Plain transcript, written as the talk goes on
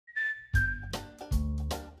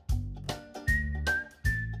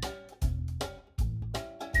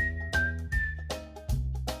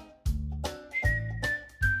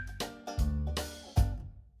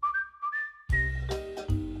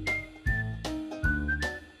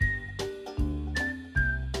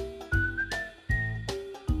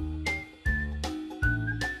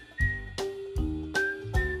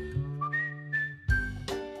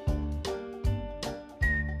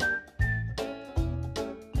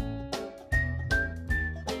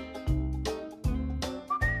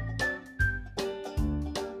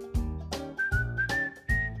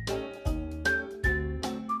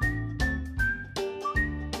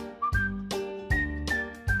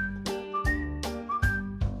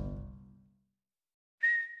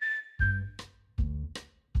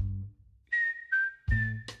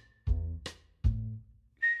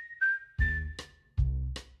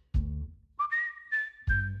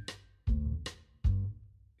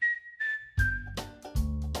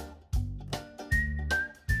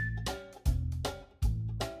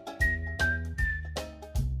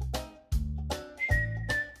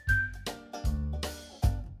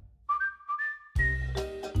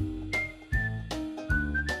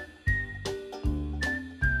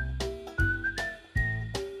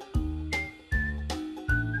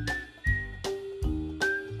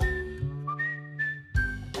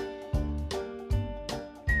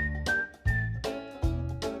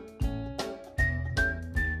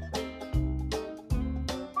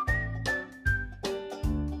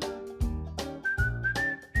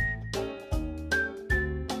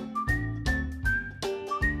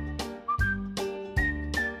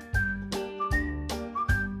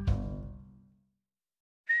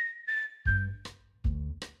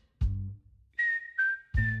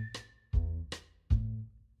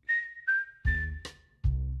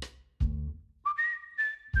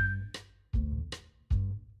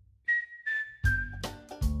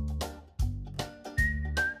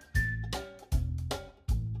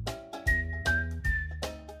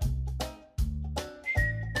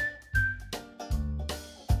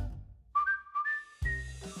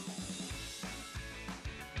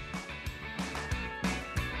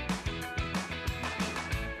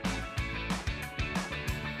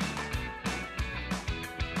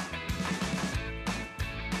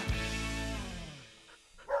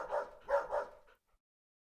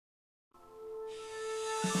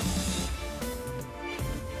Hi,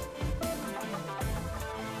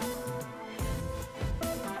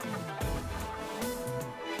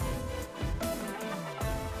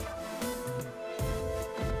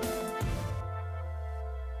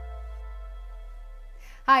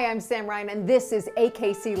 I'm Sam Ryan, and this is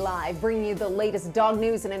AKC Live, bringing you the latest dog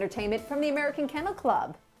news and entertainment from the American Kennel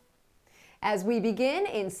Club. As we begin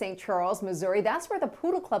in St. Charles, Missouri, that's where the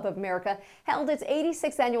Poodle Club of America held its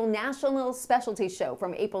 86th annual National Specialty Show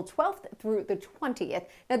from April 12th through the 20th.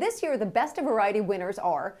 Now, this year, the Best of Variety winners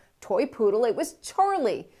are Toy Poodle, it was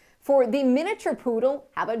Charlie. For the miniature poodle,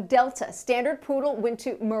 how about Delta? Standard poodle went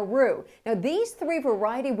to Maru. Now, these three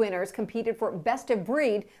variety winners competed for Best of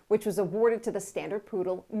Breed, which was awarded to the standard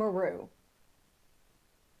poodle, Maru.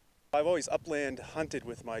 I've always upland hunted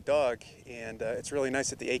with my dog, and it's really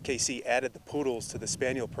nice that the AKC added the poodles to the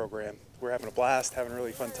Spaniel program. We're having a blast, having a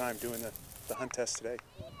really fun time doing the hunt test today.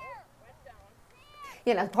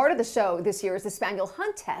 You know, part of the show this year is the Spaniel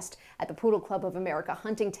Hunt Test at the Poodle Club of America.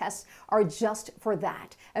 Hunting tests are just for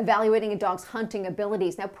that, evaluating a dog's hunting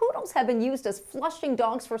abilities. Now, poodles have been used as flushing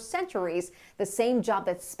dogs for centuries, the same job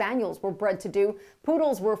that spaniels were bred to do.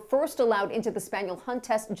 Poodles were first allowed into the Spaniel Hunt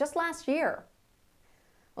Test just last year.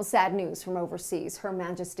 Well, sad news from overseas. Her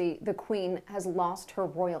Majesty, the Queen, has lost her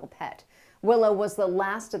royal pet. Willow was the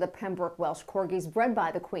last of the Pembroke Welsh Corgis bred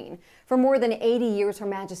by the Queen. For more than 80 years, Her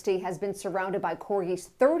Majesty has been surrounded by Corgis,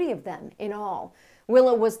 30 of them in all.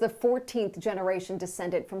 Willow was the 14th generation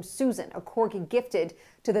descendant from Susan, a Corgi gifted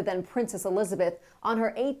to the then Princess Elizabeth on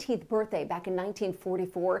her 18th birthday back in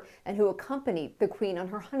 1944, and who accompanied the Queen on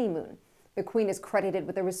her honeymoon. The Queen is credited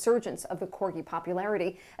with the resurgence of the Corgi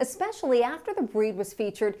popularity, especially after the breed was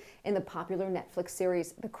featured in the popular Netflix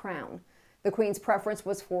series The Crown. The Queen's preference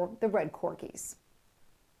was for the red Corgis.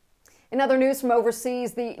 In other news from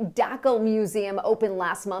overseas, the Dachshund Museum opened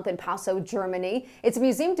last month in Passau, Germany. It's a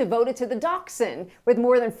museum devoted to the dachshund, with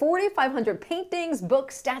more than 4,500 paintings,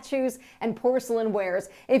 books, statues, and porcelain wares.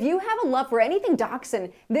 If you have a love for anything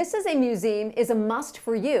dachshund, this is a must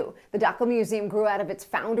for you. The Dachshund Museum grew out of its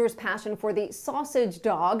founder's passion for the sausage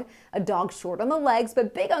dog, a dog short on the legs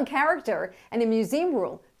but big on character, and a museum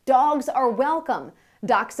rule: dogs are welcome.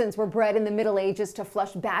 Dachshunds were bred in the Middle Ages to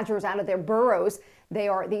flush badgers out of their burrows. They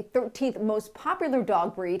are the 13th most popular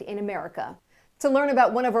dog breed in America. To learn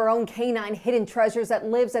about one of our own canine hidden treasures that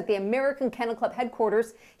lives at the American Kennel Club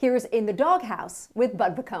headquarters, here's In the Doghouse with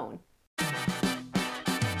Bud Bacone.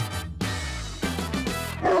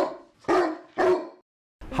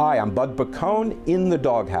 Hi, I'm Bud Bacone in the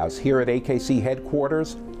Doghouse here at AKC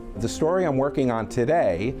headquarters. The story I'm working on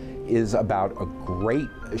today is about a great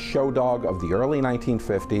show dog of the early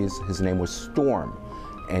 1950s. His name was Storm,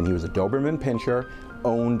 and he was a Doberman Pinscher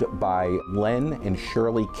owned by Len and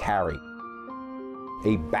Shirley Carey,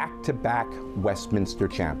 a back-to-back Westminster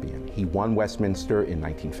champion. He won Westminster in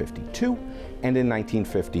 1952 and in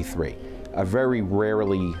 1953, a very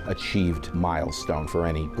rarely achieved milestone for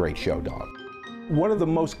any great show dog. One of the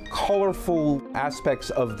most colorful aspects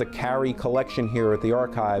of the Carey collection here at the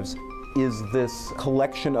archives is this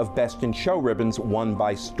collection of Best in Show ribbons won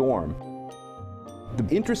by Storm.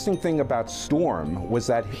 The interesting thing about Storm was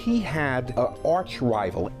that he had an arch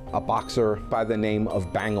rival, a boxer by the name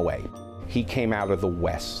of Bangaway. He came out of the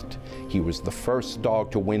West. He was the first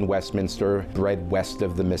dog to win Westminster, bred west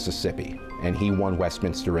of the Mississippi, and he won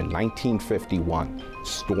Westminster in 1951.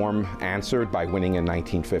 Storm answered by winning in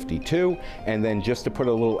 1952, and then just to put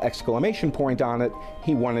a little exclamation point on it,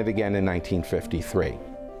 he won it again in 1953.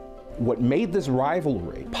 What made this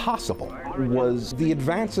rivalry possible was the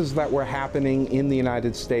advances that were happening in the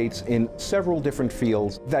United States in several different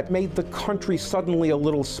fields that made the country suddenly a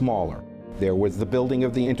little smaller. There was the building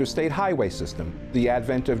of the interstate highway system, the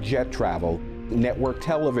advent of jet travel, network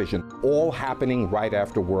television, all happening right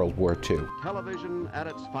after World War II. Television at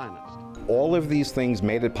its finest. All of these things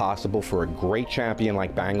made it possible for a great champion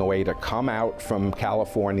like Bangaway to come out from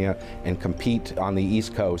California and compete on the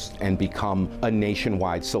East Coast and become a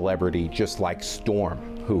nationwide celebrity, just like Storm,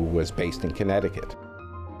 who was based in Connecticut.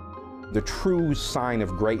 The true sign of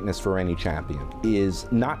greatness for any champion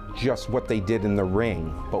is not just what they did in the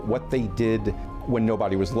ring, but what they did when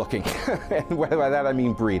nobody was looking. And by that I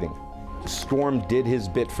mean breeding. Storm did his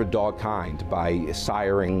bit for dogkind by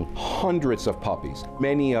siring hundreds of puppies,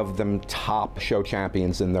 many of them top show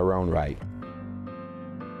champions in their own right.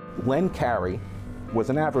 Len Carey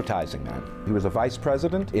was an advertising man. He was a vice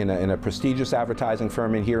president in a prestigious advertising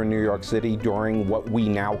firm here in New York City during what we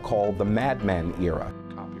now call the Mad Men era.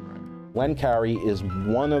 Len Carey is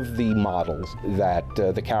one of the models that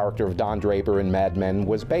the character of Don Draper in Mad Men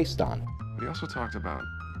was based on. We also talked about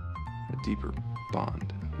a deeper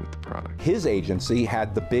bond with the product. His agency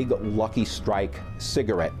had the big Lucky Strike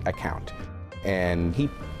cigarette account. And he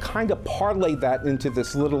kind of parlayed that into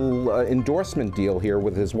this little endorsement deal here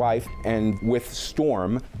with his wife and with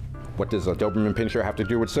Storm. What does a Doberman Pinscher have to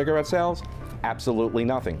do with cigarette sales? Absolutely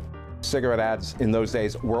nothing. Cigarette ads in those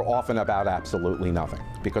days were often about absolutely nothing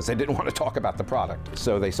because they didn't want to talk about the product.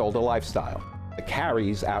 So they sold a lifestyle. The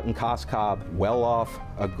Carries out in Coscob, well off,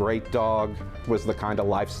 a great dog, was the kind of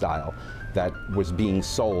lifestyle that was being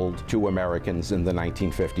sold to Americans in the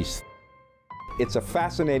 1950s. It's a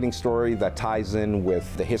fascinating story that ties in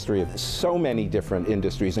with the history of so many different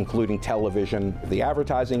industries, including television, the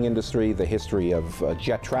advertising industry, the history of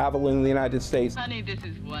jet travel in the United States. Honey, this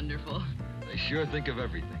is wonderful. They sure think of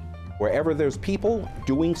everything. Wherever there's people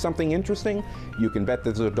doing something interesting, you can bet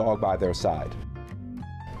there's a dog by their side.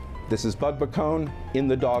 This is Bud Bacone in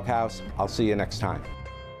the Doghouse. I'll see you next time.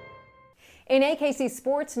 In AKC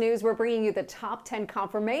Sports News, we're bringing you the top 10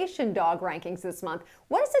 conformation dog rankings this month.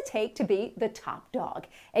 What does it take to be the top dog?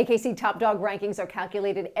 AKC top dog rankings are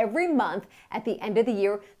calculated every month at the end of the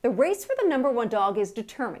year. The race for the #1 dog is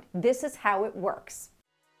determined. This is how it works.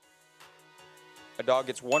 A dog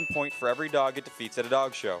gets 1 point for every dog it defeats at a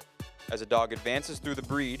dog show. As a dog advances through the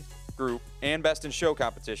breed, group, and best in show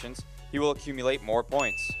competitions, he will accumulate more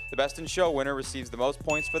points. The best in show winner receives the most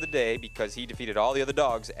points for the day because he defeated all the other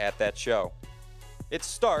dogs at that show. It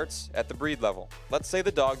starts at the breed level. Let's say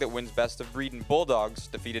the dog that wins best of breed in bulldogs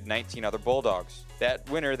defeated 19 other bulldogs. That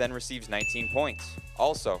winner then receives 19 points.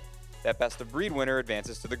 Also, that best of breed winner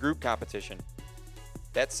advances to the group competition.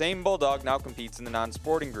 That same bulldog now competes in the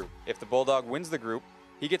non-sporting group. If the bulldog wins the group,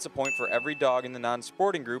 he gets a point for every dog in the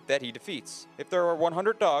non-sporting group that he defeats. If there are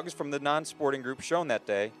 100 dogs from the non-sporting group shown that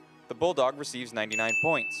day, the bulldog receives 99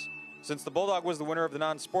 points. Since the bulldog was the winner of the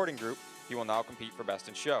non-sporting group, he will now compete for best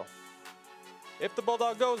in show. If the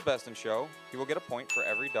bulldog goes best in show, he will get a point for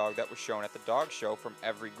every dog that was shown at the dog show from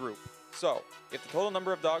every group. So, if the total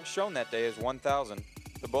number of dogs shown that day is 1,000,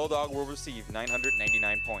 the bulldog will receive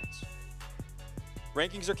 999 points.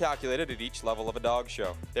 Rankings are calculated at each level of a dog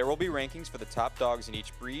show. There will be rankings for the top dogs in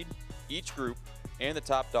each breed, each group, and the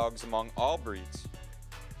top dogs among all breeds.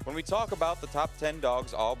 When we talk about the top 10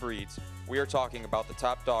 dogs all breeds, we are talking about the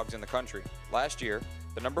top dogs in the country. Last year,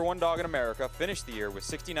 the #1 dog in America finished the year with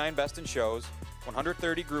 69 best in shows,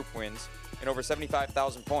 130 group wins, and over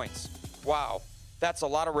 75,000 points. Wow, that's a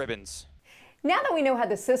lot of ribbons. Now that we know how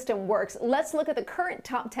the system works, let's look at the current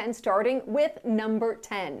top 10, starting with number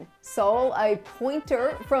 10. Soul, a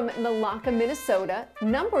pointer from Milaca, Minnesota.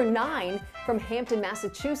 Number 9 from Hampton,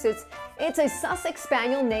 Massachusetts. It's a Sussex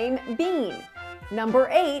Spaniel named Bean. Number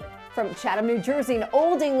 8 from Chatham, New Jersey, an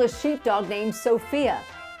Old English sheepdog named Sophia.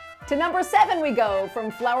 To number 7 we go.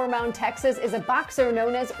 From Flower Mound, Texas, is a boxer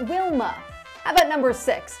known as Wilma. How about number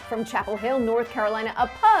 6 from Chapel Hill, North Carolina, a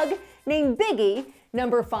pug named Biggie.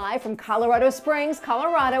 Number 5 from Colorado Springs,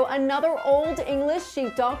 Colorado, another Old English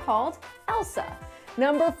sheepdog called Elsa.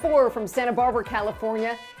 Number 4 from Santa Barbara,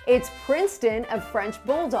 California, it's Princeton, a French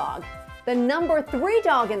bulldog. The number 3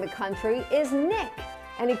 dog in the country is Nick,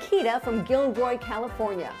 an Akita from Gilroy,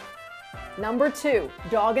 California. Number 2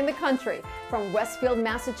 dog in the country from Westfield,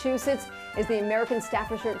 Massachusetts, is the American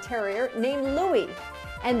Staffordshire Terrier named Louie.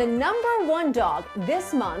 And the number 1 dog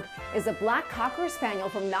this month is a black Cocker Spaniel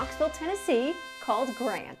from Knoxville, Tennessee, called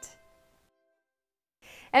Grant.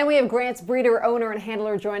 And we have Grant's breeder, owner, and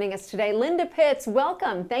handler joining us today. Linda Pitts,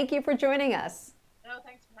 welcome. Thank you for joining us. No,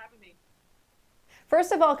 thanks for having me.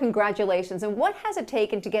 First of all, congratulations. And what has it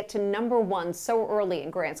taken to get to number 1 so early in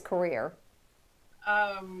Grant's career?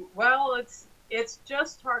 Well, it's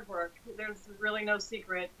just hard work. There's really no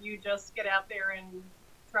secret. You just get out there and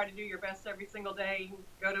try to do your best every single day,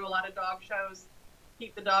 go to a lot of dog shows,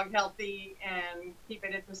 keep the dog healthy, and keep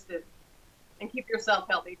it interested. And keep yourself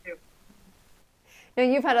healthy, too. Now,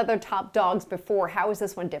 you've had other top dogs before. How is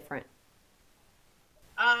this one different?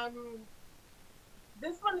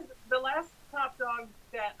 This one is the last top dog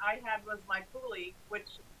that I had was my Poodle, which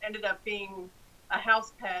ended up being a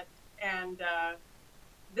house pet. And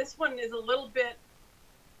this one is a little bit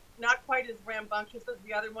not quite as rambunctious as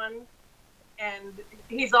the other one. And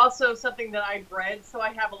he's also something that I bred, so I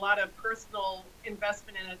have a lot of personal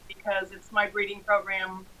investment in it because it's my breeding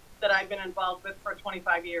program that I've been involved with for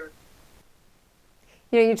 25 years.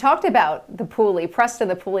 You know, you talked about the Poodle, Preston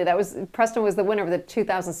the Poodle. Preston was the winner of the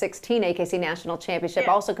 2016 AKC National Championship.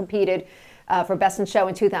 Yeah. Also competed for Best in Show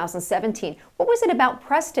in 2017. What was it about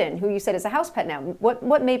Preston, who you said is a house pet now?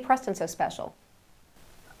 What made Preston so special?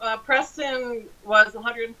 Preston was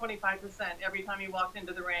 125% every time he walked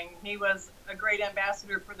into the ring. He was a great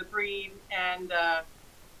ambassador for the breed, and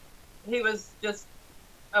he was just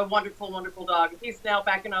a wonderful, wonderful dog. He's now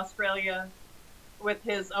back in Australia with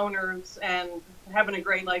his owners and having a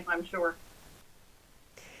great life, I'm sure.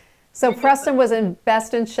 So Preston was in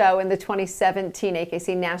Best in Show in the 2017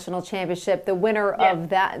 AKC National Championship. The winner of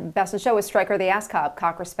that Best in Show was Striker the Ascot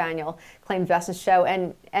Cocker Spaniel, claimed Best in Show,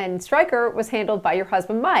 and Striker was handled by your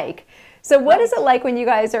husband, Mike. So what is it like when you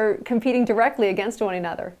guys are competing directly against one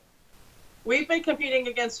another? We've been competing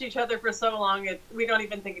against each other for so long, we don't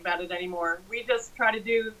even think about it anymore. We just try to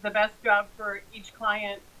do the best job for each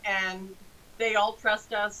client, and they all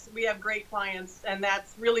trust us. We have great clients, and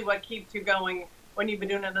that's really what keeps you going when you've been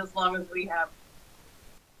doing it as long as we have.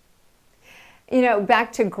 You know,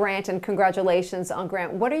 back to Grant, and congratulations on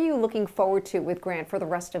Grant. What are you looking forward to with Grant for the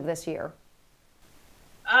rest of this year?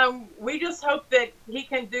 We just hope that he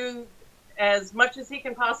can do as much as he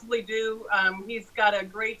can possibly do. He's got a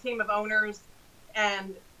great team of owners,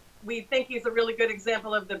 and we think he's a really good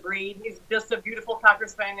example of the breed. He's just a beautiful Cocker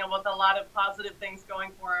Spaniel with a lot of positive things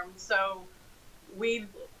going for him. So we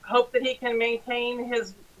hope that he can maintain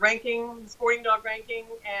his ranking, sporting dog ranking,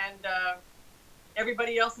 and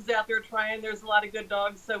everybody else is out there trying. There's a lot of good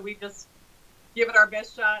dogs, so we just give it our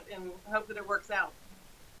best shot and hope that it works out.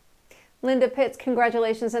 Linda Pitts,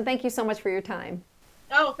 congratulations, and thank you so much for your time.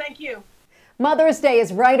 Oh, thank you. Mother's Day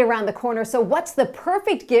is right around the corner, so what's the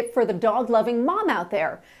perfect gift for the dog-loving mom out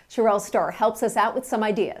there? Sherelle Starr helps us out with some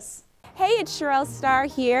ideas. Hey, it's Sherelle Starr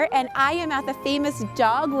here, and I am at the famous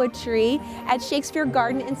dogwood tree at Shakespeare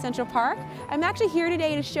Garden in Central Park. I'm actually here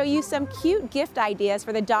today to show you some cute gift ideas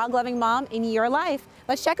for the dog-loving mom in your life.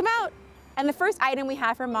 Let's check them out. And the first item we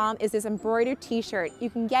have for mom is this embroidered t-shirt. You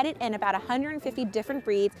can get it in about 150 different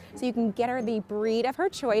breeds, so you can get her the breed of her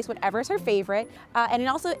choice, whatever is her favorite. And it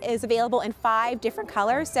also is available in 5 different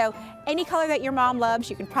colors, so any color that your mom loves,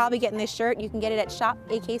 you can probably get in this shirt. You can get it at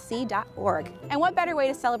shopakc.org. And what better way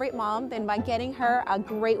to celebrate mom than by getting her a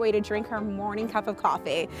great way to drink her morning cup of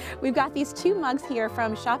coffee. We've got these 2 mugs here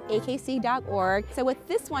from shopakc.org. So with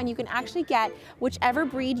this one, you can actually get whichever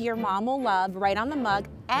breed your mom will love right on the mug,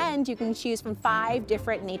 and you can choose from 5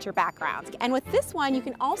 different nature backgrounds. And with this one, you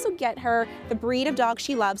can also get her the breed of dog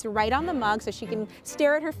she loves right on the mug, so she can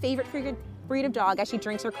stare at her favorite breed of dog as she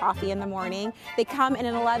drinks her coffee in the morning. They come in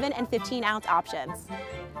an 11 and 15 ounce options.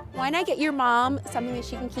 Why not get your mom something that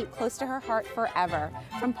she can keep close to her heart forever?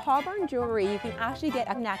 From Paw Barn Jewelry, you can actually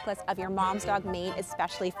get a necklace of your mom's dog made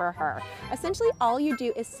especially for her. Essentially, all you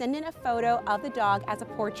do is send in a photo of the dog as a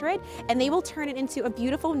portrait, and they will turn it into a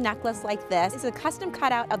beautiful necklace like this. It's a custom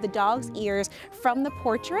cutout of the dog's ears from the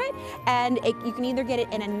portrait, and you can either get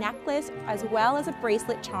it in a necklace as well as a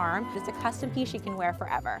bracelet charm. It's a custom piece you can wear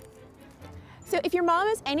forever. So if your mom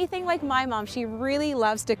is anything like my mom, she really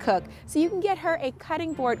loves to cook. So you can get her a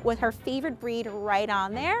cutting board with her favorite breed right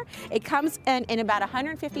on there. It comes in about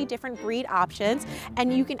 150 different breed options,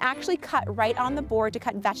 and you can actually cut right on the board to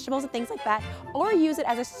cut vegetables and things like that, or use it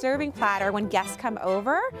as a serving platter when guests come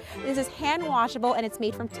over. This is hand washable, and it's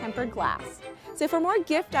made from tempered glass. So for more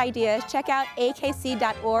gift ideas, check out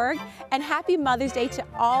akc.org, and happy Mother's Day to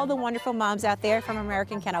all the wonderful moms out there from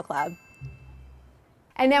American Kennel Club.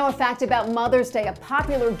 And now a fact about Mother's Day. A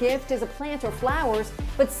popular gift is a plant or flowers,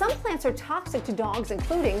 but some plants are toxic to dogs,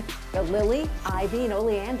 including the lily, ivy, and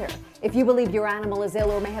oleander. If you believe your animal is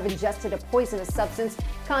ill or may have ingested a poisonous substance,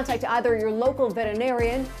 contact either your local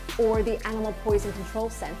veterinarian or the Animal Poison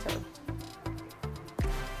Control Center.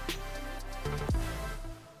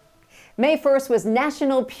 May 1st was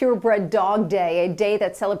National Purebred Dog Day, a day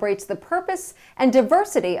that celebrates the purpose and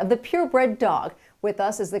diversity of the purebred dog. With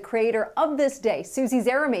us is the creator of this day, Susie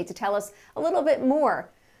Zarame, to tell us a little bit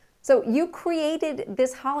more. So you created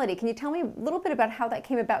this holiday. Can you tell me a little bit about how that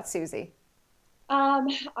came about, Susie? I'm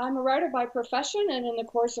a writer by profession, and in the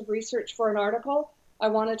course of research for an article, I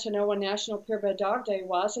wanted to know when National Purebred Dog Day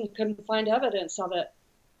was and couldn't find evidence of it.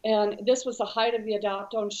 And this was the height of the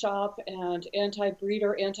Adopt, Own, Shop and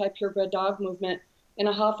anti-breeder, anti-purebred dog movement. In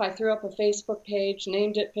a huff, I threw up a Facebook page,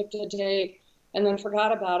 named it, picked a date, and then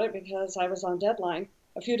forgot about it because I was on deadline.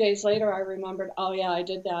 A few days later, I remembered, oh yeah, I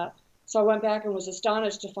did that. So I went back and was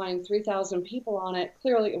astonished to find 3,000 people on it.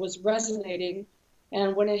 Clearly, it was resonating.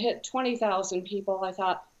 And when it hit 20,000 people, I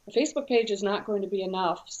thought, a Facebook page is not going to be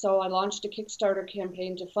enough. So I launched a Kickstarter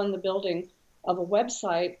campaign to fund the building of a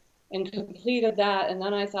website and completed that. And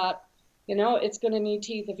then I thought, you know, it's going to need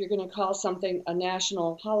teeth if you're going to call something a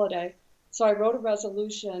national holiday. So I wrote a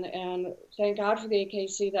resolution, and thank God for the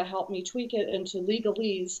AKC that helped me tweak it into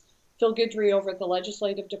legalese. Phil Guidry over at the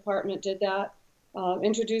legislative department did that,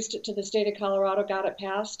 introduced it to the state of Colorado, got it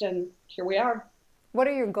passed, and here we are. What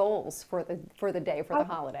are your goals for the day, for the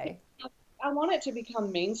holiday? I want it to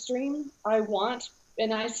become mainstream. I want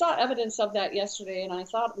And I saw evidence of that yesterday, and I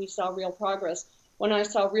thought we saw real progress when I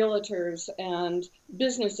saw realtors and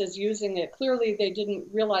businesses using it. Clearly, they didn't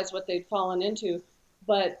realize what they'd fallen into,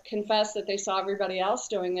 but confessed that they saw everybody else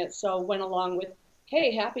doing it, so went along with,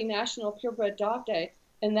 hey, happy National Purebred Dog Day.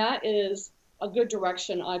 And that is a good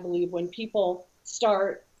direction, I believe, when people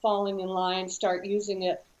start falling in line, start using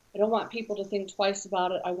it. I don't want people to think twice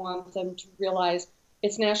about it. I want them to realize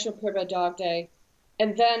it's National Purebred Dog Day,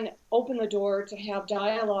 and then open the door to have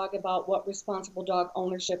dialogue about what responsible dog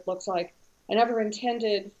ownership looks like. I never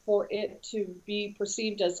intended for it to be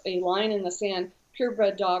perceived as a line in the sand,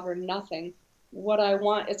 purebred dog or nothing. What I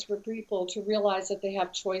want is for people to realize that they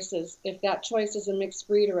have choices. If that choice is a mixed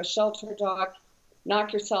breed or a shelter dog,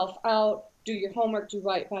 knock yourself out, do your homework, do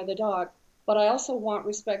right by the dog. But I also want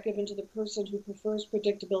respect given to the person who prefers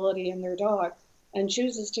predictability in their dog and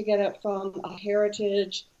chooses to get it from a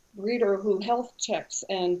heritage breeder who health checks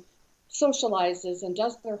and socializes and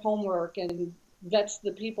does their homework and vets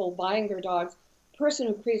the people buying their dogs, person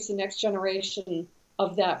who creates the next generation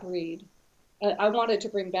of that breed. I wanted to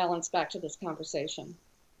bring balance back to this conversation.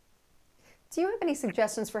 Do you have any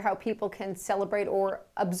suggestions for how people can celebrate or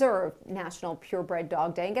observe National Purebred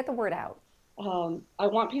Dog Day and get the word out? I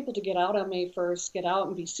want people to get out on May 1st, get out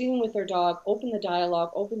and be seen with their dog, open the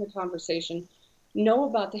dialogue, open the conversation, know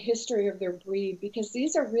about the history of their breed, because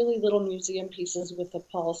these are really little museum pieces with a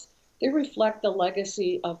pulse. They reflect the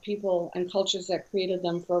legacy of people and cultures that created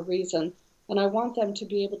them for a reason. And I want them to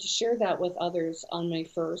be able to share that with others on May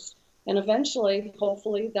 1st. And eventually,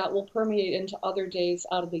 hopefully, that will permeate into other days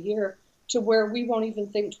out of the year to where we won't even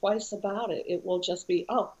think twice about it. It will just be,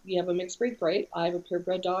 oh, you have a mixed breed? Great. I have a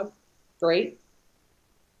purebred dog? Great.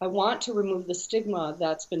 I want to remove the stigma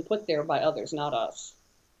that's been put there by others, not us.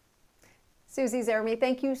 Susie Zeremy,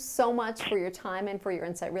 thank you so much for your time and for your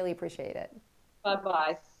insight. Really appreciate it.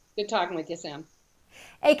 Bye-bye. Good talking with you, Sam.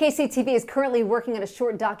 AKC TV is currently working on a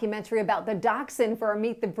short documentary about the Dachshund for our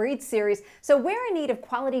Meet the Breed series. So we're in need of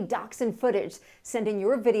quality Dachshund footage. Send in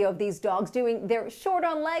your video of these dogs doing their short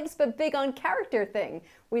on legs but big on character thing.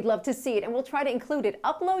 We'd love to see it, and we'll try to include it.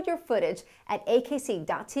 Upload your footage at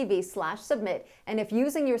akc.tv/submit. And if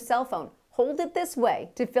using your cell phone, hold it this way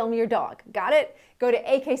to film your dog. Got it? Go to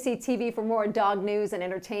AKC TV for more dog news and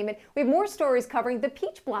entertainment. We have more stories covering the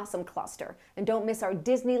Peach Blossom Cluster. And don't miss our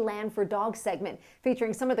Disneyland for Dogs segment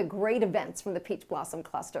featuring some of the great events from the Peach Blossom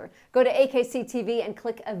Cluster. Go to AKC TV and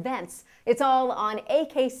click Events. It's all on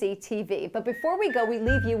AKC TV. But before we go, we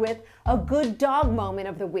leave you with a good dog moment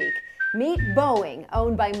of the week. Meet Boeing,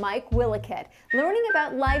 owned by Mike Willicat, learning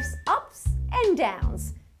about life's ups and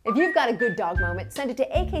downs. If you've got a good dog moment, send it to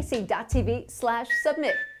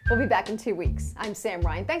akc.tv/submit. We'll be back in 2 weeks. I'm Sam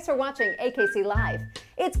Ryan. Thanks for watching AKC Live.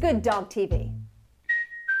 It's Good Dog TV.